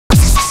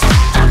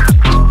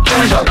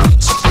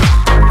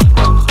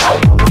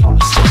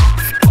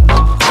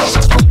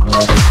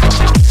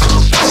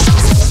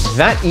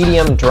That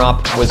EDM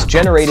drop was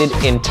generated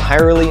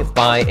entirely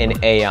by an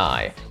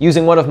AI,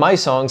 using one of my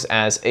songs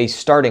as a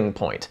starting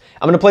point.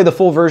 I'm gonna play the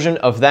full version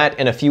of that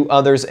and a few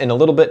others in a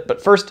little bit,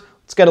 but first,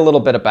 let's get a little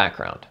bit of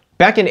background.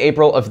 Back in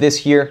April of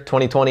this year,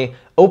 2020,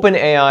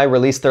 OpenAI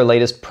released their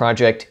latest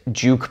project,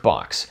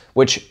 Jukebox,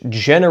 which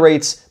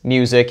generates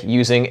music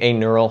using a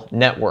neural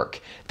network.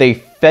 They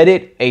fed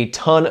it a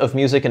ton of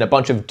music in a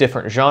bunch of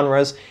different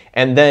genres,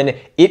 and then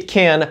it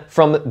can,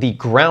 from the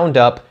ground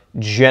up,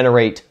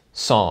 generate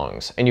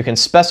songs. And you can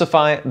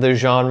specify the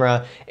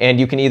genre, and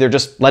you can either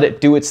just let it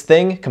do its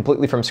thing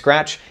completely from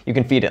scratch, you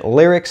can feed it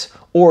lyrics,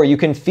 or you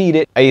can feed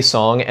it a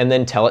song and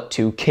then tell it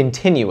to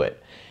continue it.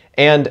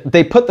 And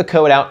they put the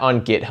code out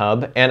on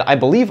GitHub, and I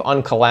believe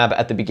on Collab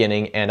at the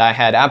beginning, and I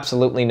had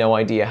absolutely no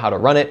idea how to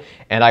run it,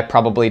 and I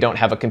probably don't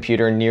have a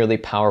computer nearly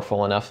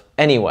powerful enough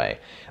anyway.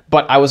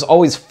 But I was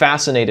always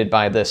fascinated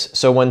by this,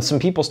 so when some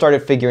people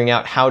started figuring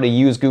out how to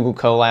use Google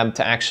Colab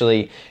to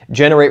actually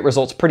generate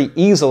results pretty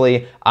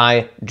easily,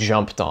 I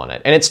jumped on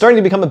it. And it's starting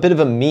to become a bit of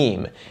a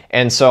meme,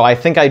 and so I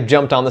think I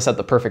jumped on this at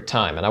the perfect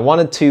time, and I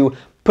wanted to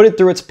put it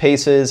through its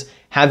paces,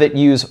 have it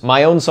use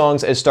my own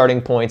songs as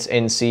starting points,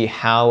 and see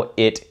how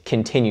it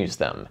continues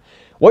them.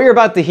 What you're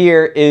about to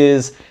hear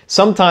is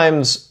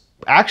sometimes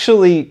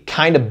actually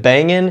kind of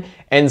banging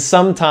and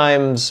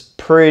sometimes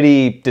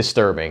pretty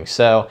disturbing,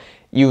 so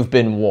you've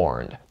been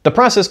warned. The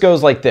process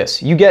goes like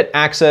this. You get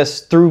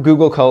access through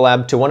Google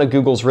Colab to one of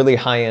Google's really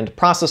high-end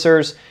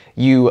processors.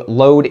 You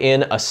load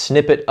in a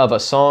snippet of a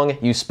song.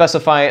 You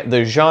specify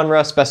the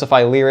genre,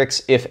 specify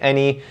lyrics, if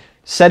any,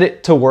 set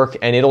it to work,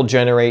 and it'll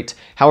generate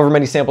however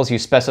many samples you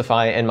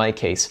specify, in my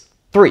case,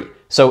 3.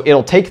 So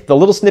it'll take the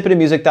little snippet of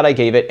music that I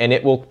gave it, and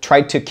it will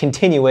try to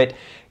continue it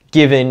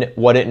given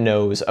what it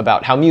knows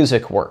about how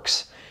music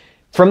works.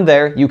 From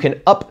there, you can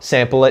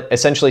upsample it,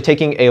 essentially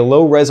taking a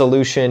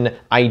low-resolution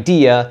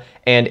idea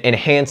and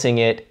enhancing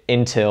it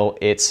until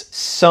it's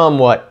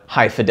somewhat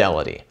high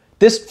fidelity.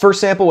 This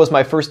first sample was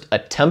my first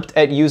attempt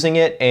at using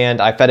it,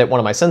 and I fed it one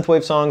of my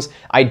synthwave songs.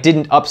 I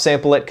didn't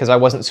upsample it because I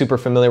wasn't super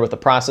familiar with the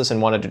process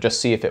and wanted to just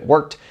see if it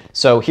worked.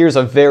 So here's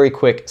a very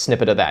quick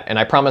snippet of that, and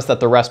I promise that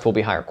the rest will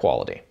be higher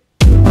quality.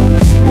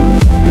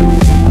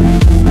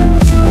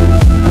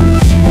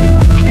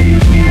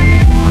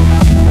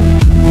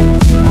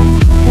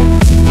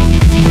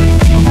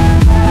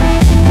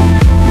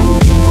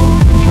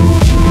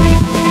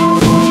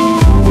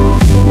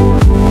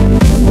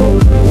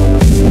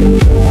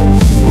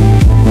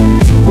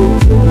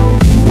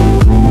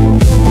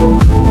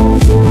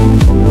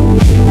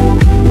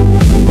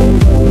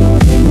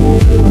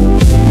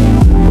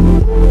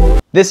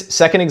 This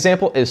second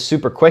example is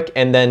super quick,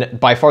 and then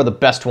by far the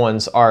best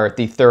ones are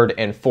the third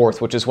and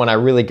fourth, which is when I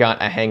really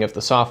got a hang of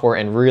the software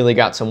and really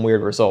got some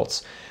weird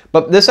results.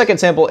 But this second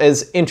sample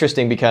is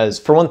interesting because,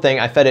 for one thing,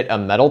 I fed it a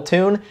metal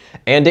tune,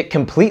 and it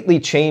completely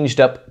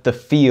changed up the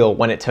feel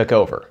when it took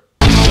over.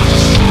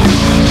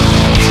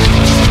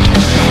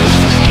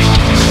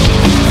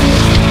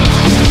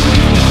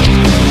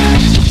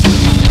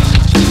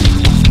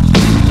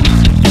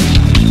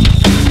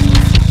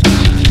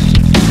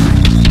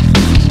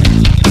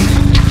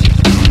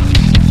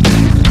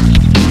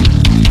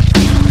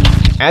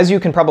 As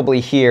you can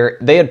probably hear,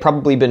 they had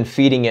probably been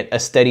feeding it a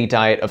steady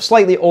diet of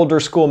slightly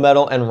older school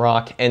metal and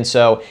rock, and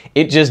so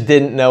it just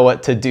didn't know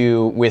what to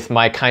do with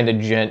my kind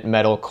of gent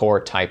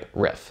metalcore type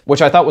riff,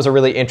 which I thought was a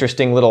really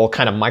interesting little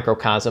kind of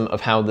microcosm of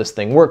how this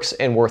thing works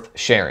and worth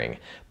sharing.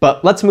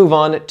 But let's move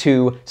on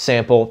to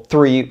sample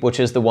 3, which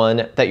is the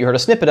one that you heard a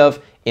snippet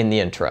of in the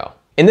intro.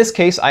 In this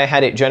case, I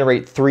had it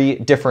generate 3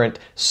 different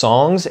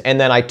songs, and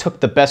then I took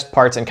the best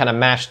parts and kind of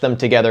mashed them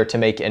together to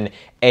make an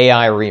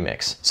AI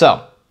remix.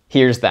 So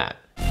here's that.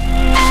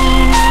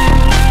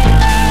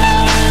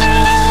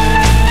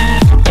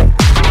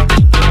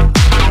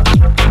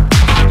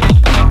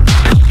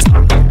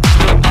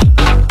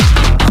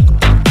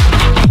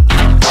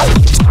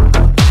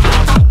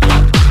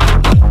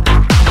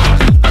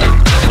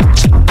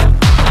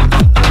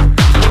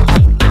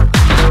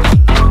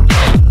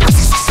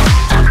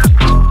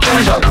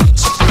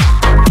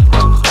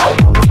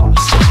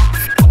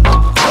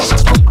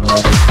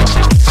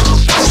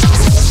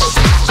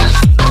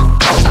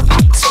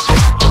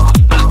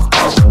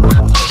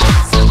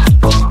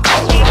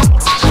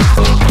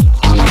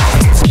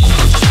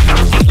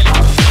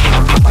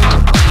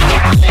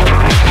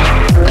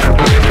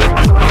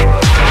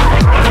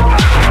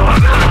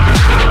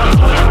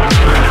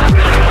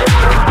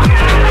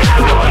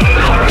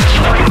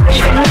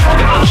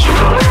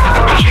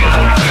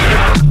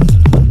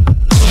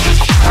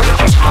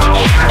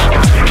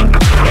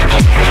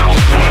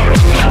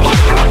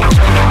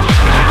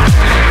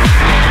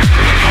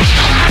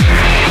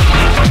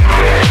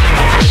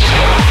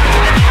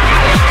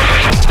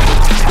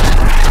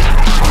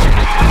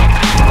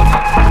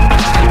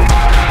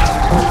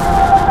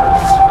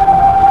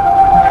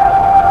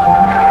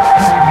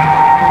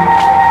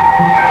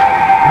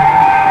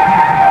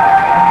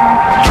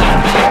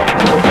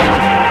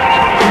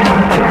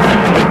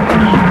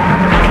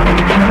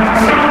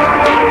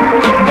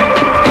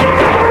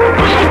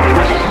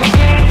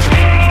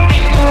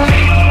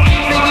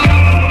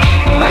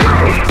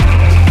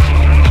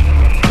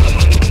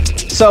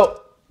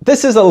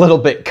 this is a little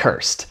bit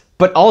cursed,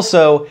 but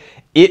also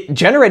it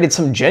generated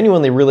some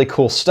genuinely really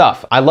cool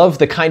stuff. I love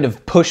the kind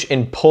of push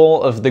and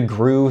pull of the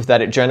groove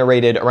that it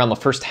generated around the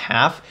first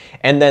half,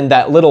 and then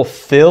that little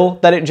fill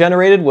that it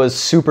generated was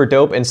super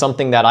dope and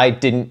something that I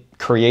didn't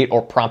create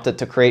or prompt it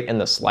to create in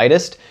the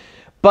slightest.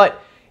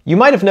 But you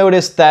might have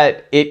noticed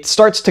that it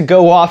starts to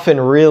go off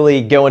and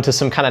really go into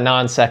some kind of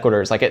non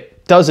sequiturs, like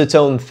it does its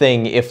own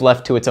thing if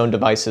left to its own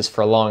devices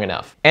for long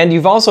enough. And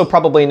you've also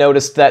probably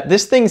noticed that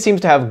this thing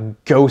seems to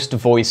have ghost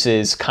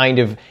voices kind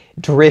of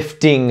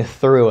drifting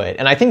through it.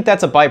 And I think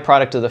that's a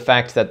byproduct of the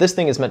fact that this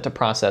thing is meant to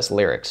process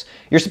lyrics.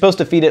 You're supposed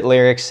to feed it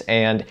lyrics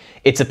and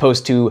it's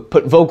supposed to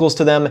put vocals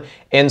to them.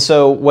 And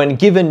so when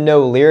given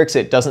no lyrics,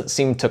 it doesn't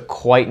seem to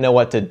quite know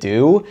what to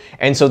do.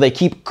 And so they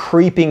keep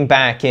creeping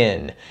back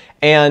in.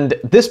 And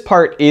this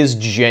part is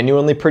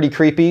genuinely pretty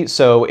creepy.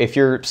 So if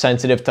you're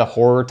sensitive to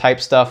horror type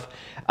stuff,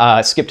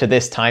 skip to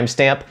this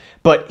timestamp.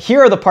 But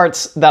here are the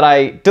parts that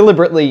I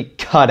deliberately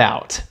cut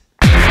out.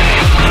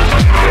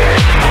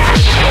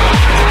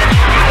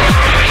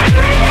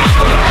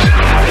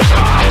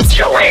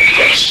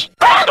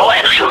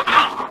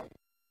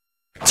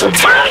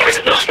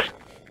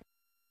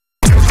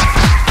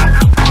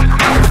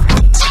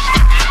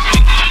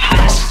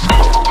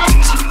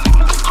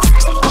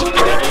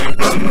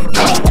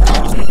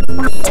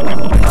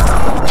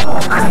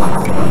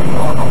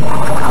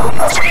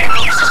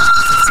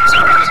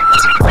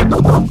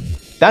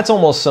 That's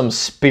almost some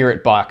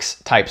spirit box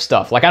type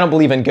stuff. Like, I don't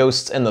believe in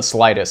ghosts in the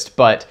slightest,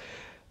 but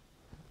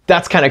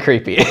that's kind of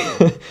creepy.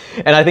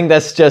 And I think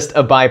that's just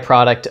a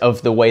byproduct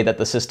of the way that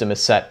the system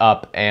is set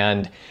up.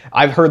 And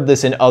I've heard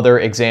this in other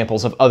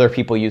examples of other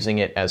people using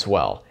it as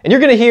well. And you're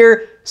gonna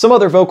hear some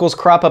other vocals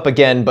crop up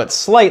again, but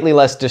slightly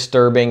less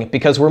disturbing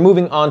because we're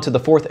moving on to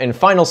the fourth and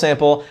final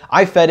sample.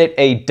 I fed it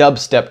a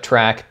dubstep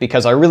track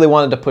because I really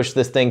wanted to push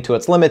this thing to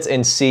its limits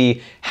and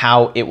see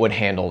how it would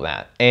handle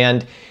that.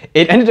 And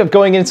it ended up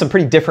going in some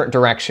pretty different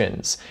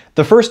directions.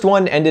 The first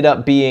one ended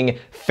up being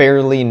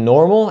fairly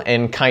normal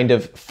and kind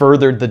of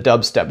furthered the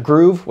dubstep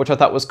groove, which I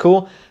thought was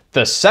cool.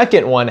 The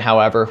second one,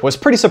 however, was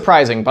pretty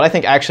surprising, but I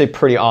think actually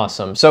pretty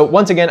awesome. So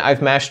once again, I've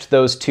mashed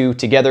those two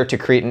together to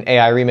create an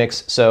AI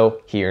remix,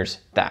 so here's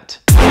that.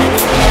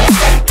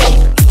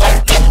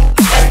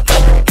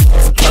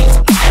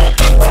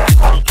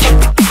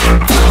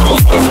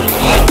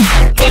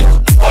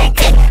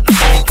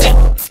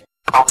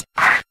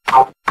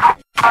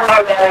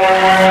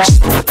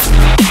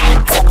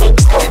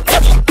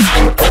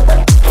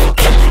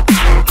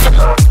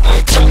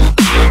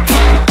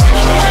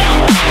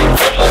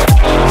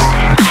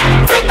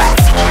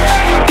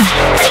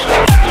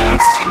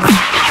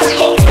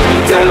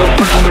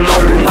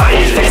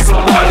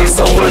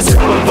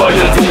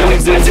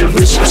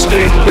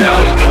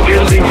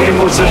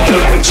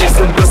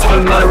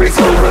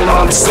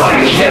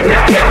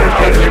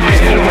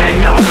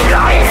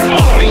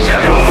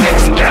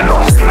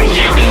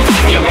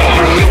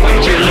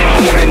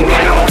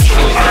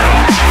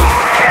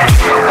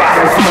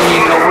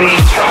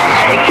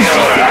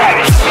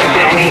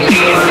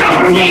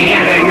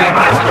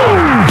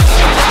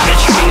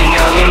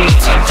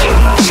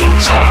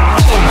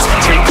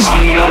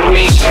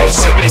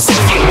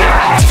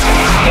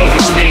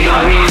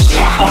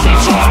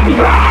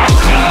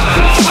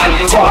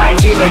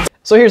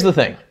 So here's the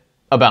thing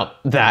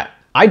about that.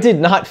 I did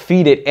not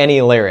feed it any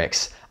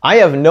lyrics. I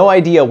have no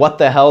idea what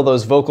the hell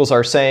those vocals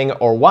are saying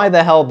or why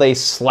the hell they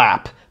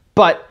slap,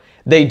 but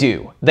they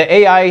do. The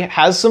AI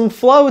has some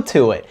flow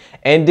to it,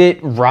 and it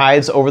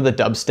rides over the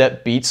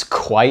dubstep beats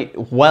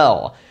quite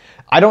well.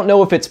 I don't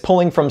know if it's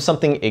pulling from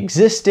something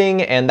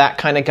existing and that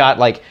kind of got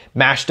like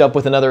mashed up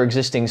with another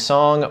existing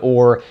song,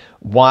 or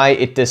why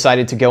it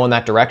decided to go in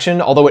that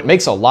direction, although it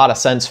makes a lot of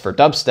sense for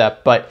dubstep,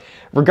 but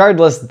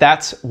regardless,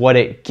 that's what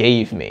it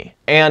gave me.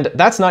 And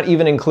that's not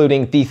even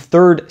including the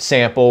third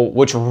sample,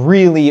 which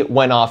really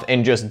went off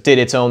and just did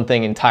its own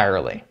thing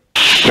entirely.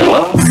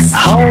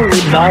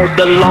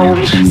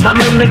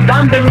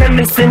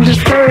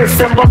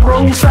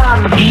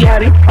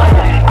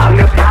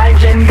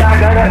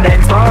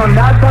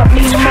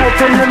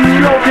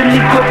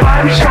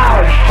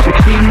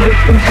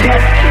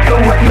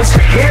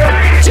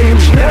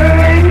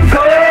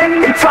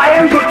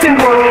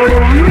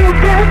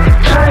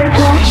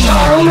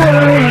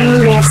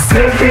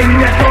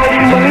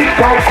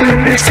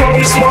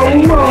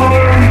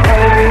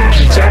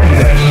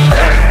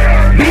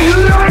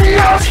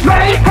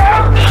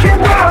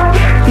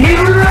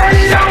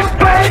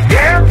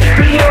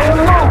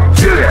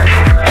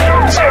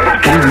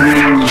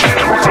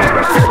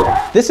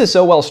 This is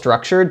so well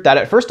structured that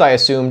at first I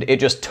assumed it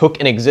just took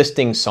an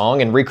existing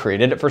song and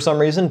recreated it for some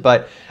reason,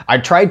 but I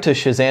tried to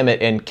Shazam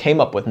it and came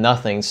up with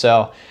nothing.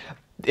 So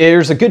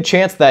there's a good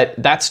chance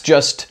that that's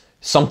just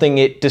something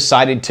it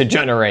decided to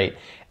generate.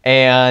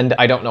 And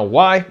I don't know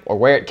why or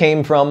where it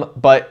came from,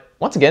 but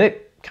once again,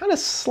 it kind of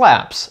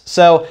slaps.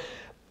 So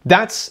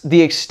that's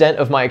the extent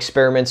of my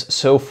experiments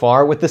so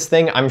far with this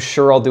thing. I'm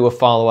sure I'll do a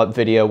follow-up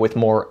video with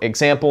more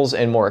examples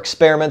and more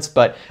experiments,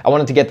 but I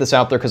wanted to get this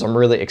out there because I'm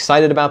really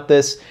excited about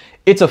this.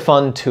 it's a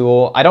fun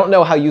tool. I don't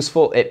know how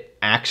useful it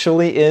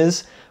actually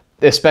is,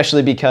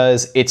 especially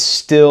because it's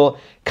still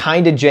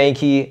kind of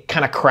janky,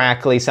 kind of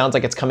crackly, sounds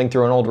like it's coming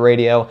through an old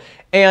radio,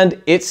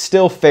 and it's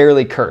still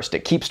fairly cursed.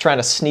 It keeps trying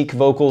to sneak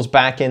vocals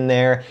back in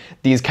there,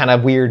 these kind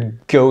of weird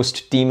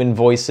ghost demon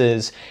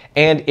voices,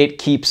 and it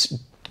keeps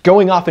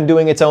going off and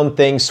doing its own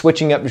thing,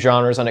 switching up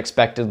genres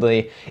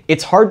unexpectedly.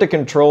 It's hard to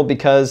control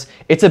because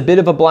it's a bit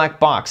of a black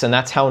box, and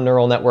that's how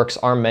neural networks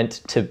are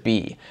meant to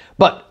be.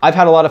 But I've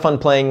had a lot of fun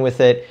playing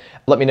with it.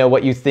 Let me know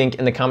what you think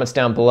in the comments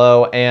down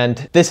below,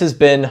 and this has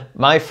been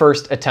my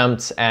first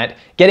attempts at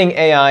getting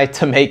AI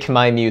to make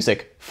my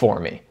music for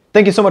me.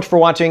 Thank you so much for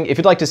watching. If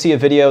you'd like to see a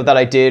video that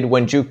I did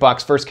when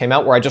Jukebox first came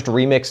out where I just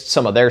remixed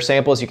some of their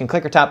samples, you can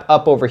click or tap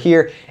up over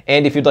here.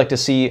 And if you'd like to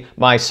see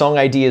my song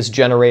ideas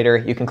generator,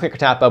 you can click or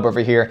tap up over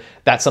here.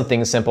 That's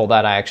something simple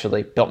that I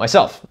actually built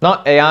myself.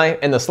 Not AI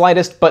in the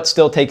slightest, but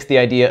still takes the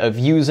idea of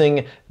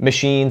using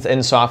machines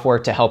and software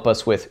to help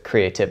us with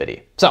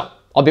creativity. So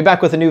I'll be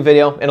back with a new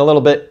video in a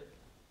little bit.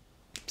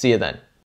 See you then.